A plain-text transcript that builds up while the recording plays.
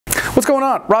going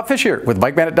on? Rob Fish here with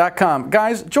BikeBandit.com.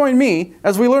 Guys, join me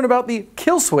as we learn about the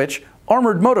Killswitch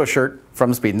Armored Moto Shirt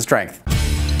from Speed and Strength.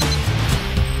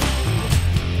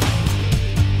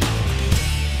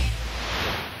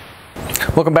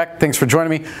 Welcome back. Thanks for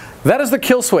joining me. That is the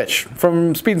Killswitch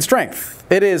from Speed and Strength.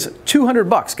 It is 200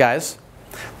 bucks, guys.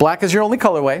 Black is your only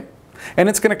colorway, and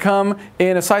it's going to come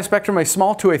in a size spectrum, a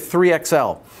small to a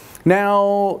 3XL.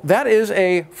 Now, that is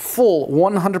a full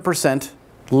 100%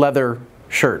 leather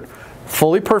shirt,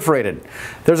 fully perforated.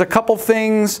 There's a couple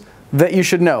things that you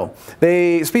should know.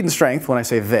 Speed and Strength, when I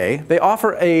say they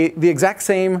offer the exact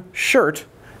same shirt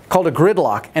called a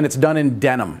gridlock, and it's done in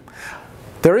denim.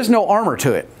 There is no armor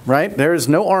to it, right? There is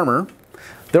no armor.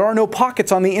 There are no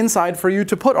pockets on the inside for you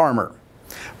to put armor.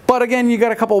 But again, you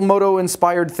got a couple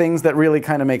moto-inspired things that really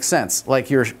kind of make sense,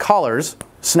 like your collars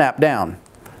snap down,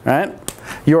 right?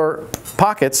 Your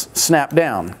pockets snap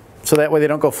down, so that way they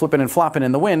don't go flipping and flopping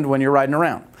in the wind when you're riding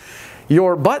around.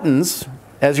 Your buttons,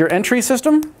 as your entry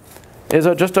system, is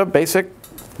just a basic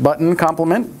button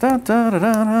complement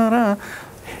that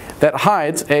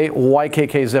hides a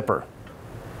YKK zipper,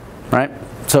 right?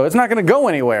 So it's not going to go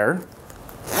anywhere.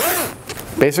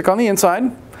 Basic on the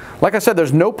inside. Like I said,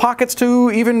 there's no pockets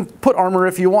to even put armor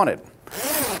if you want it.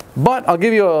 But I'll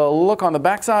give you a look on the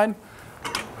backside.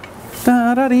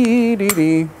 There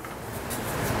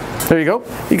you go.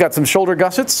 You got some shoulder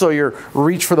gussets, so your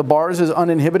reach for the bars is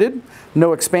uninhibited.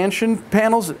 No expansion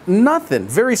panels, nothing.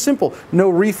 Very simple. No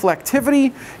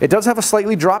reflectivity. It does have a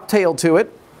slightly dropped tail to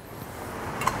it.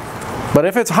 But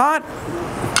if it's hot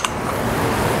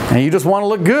and you just want to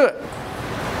look good,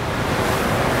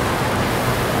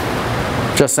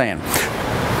 just saying.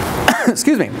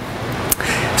 Excuse me.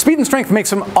 Speed and Strength makes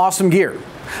some awesome gear.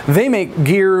 They make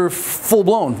gear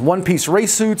full-blown, one-piece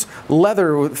race suits,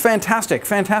 leather, fantastic,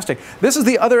 fantastic. This is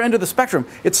the other end of the spectrum.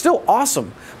 It's still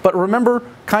awesome, but remember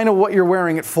kind of what you're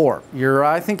wearing it for.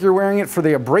 I think you're wearing it for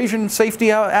the abrasion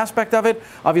safety aspect of it.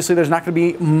 Obviously, there's not going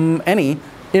to be any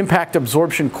impact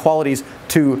absorption qualities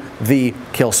to the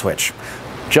Killswitch.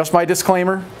 Just my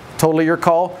disclaimer, totally your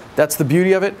call. That's the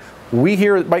beauty of it. We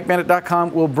here at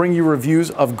BikeBandit.com will bring you reviews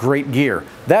of great gear.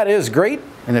 That is great,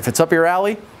 and if it's up your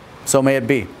alley, so may it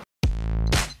be.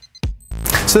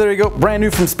 So there you go, brand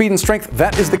new from Speed and Strength.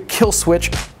 That is the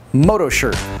Killswitch Moto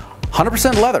Shirt.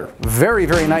 100% leather, very,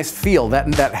 very nice feel.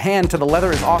 That hand to the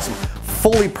leather is awesome.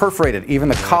 Fully perforated, even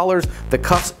the collars, the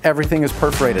cuffs, everything is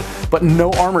perforated. But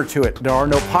no armor to it. There are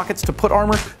no pockets to put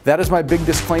armor. That is my big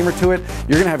disclaimer to it.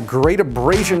 You're gonna have great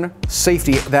abrasion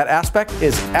safety. That aspect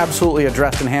is absolutely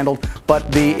addressed and handled,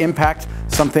 but the impact,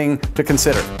 something to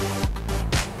consider.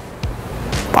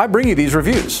 I bring you these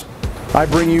reviews. I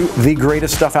bring you the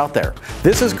greatest stuff out there.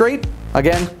 This is great.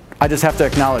 Again, I just have to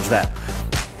acknowledge that.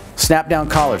 Snap down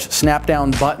collars, snap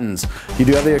down buttons. You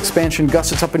do have the expansion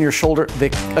gussets up in your shoulder.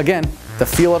 Again, the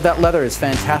feel of that leather is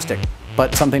fantastic,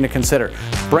 but something to consider.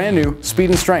 Brand new Speed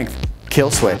and Strength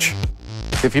Killswitch.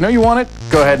 If you know you want it,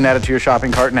 go ahead and add it to your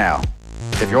shopping cart now.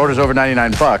 If your order's over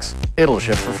 99 bucks, it'll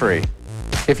ship for free.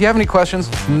 If you have any questions,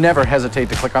 never hesitate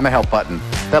to click on the help button.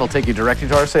 That'll take you directly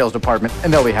to our sales department,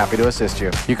 and they'll be happy to assist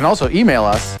you. You can also email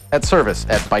us at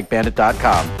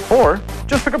service@bikebandit.com, or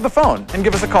just pick up the phone and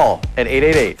give us a call at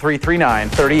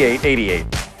 888-339-3888.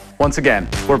 Once again,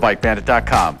 we're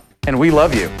BikeBandit.com, and we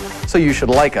love you, so you should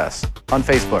like us on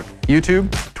Facebook, YouTube,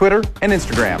 Twitter, and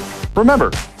Instagram.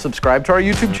 Remember, subscribe to our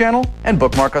YouTube channel and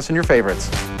bookmark us in your favorites.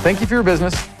 Thank you for your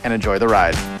business, and enjoy the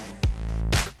ride.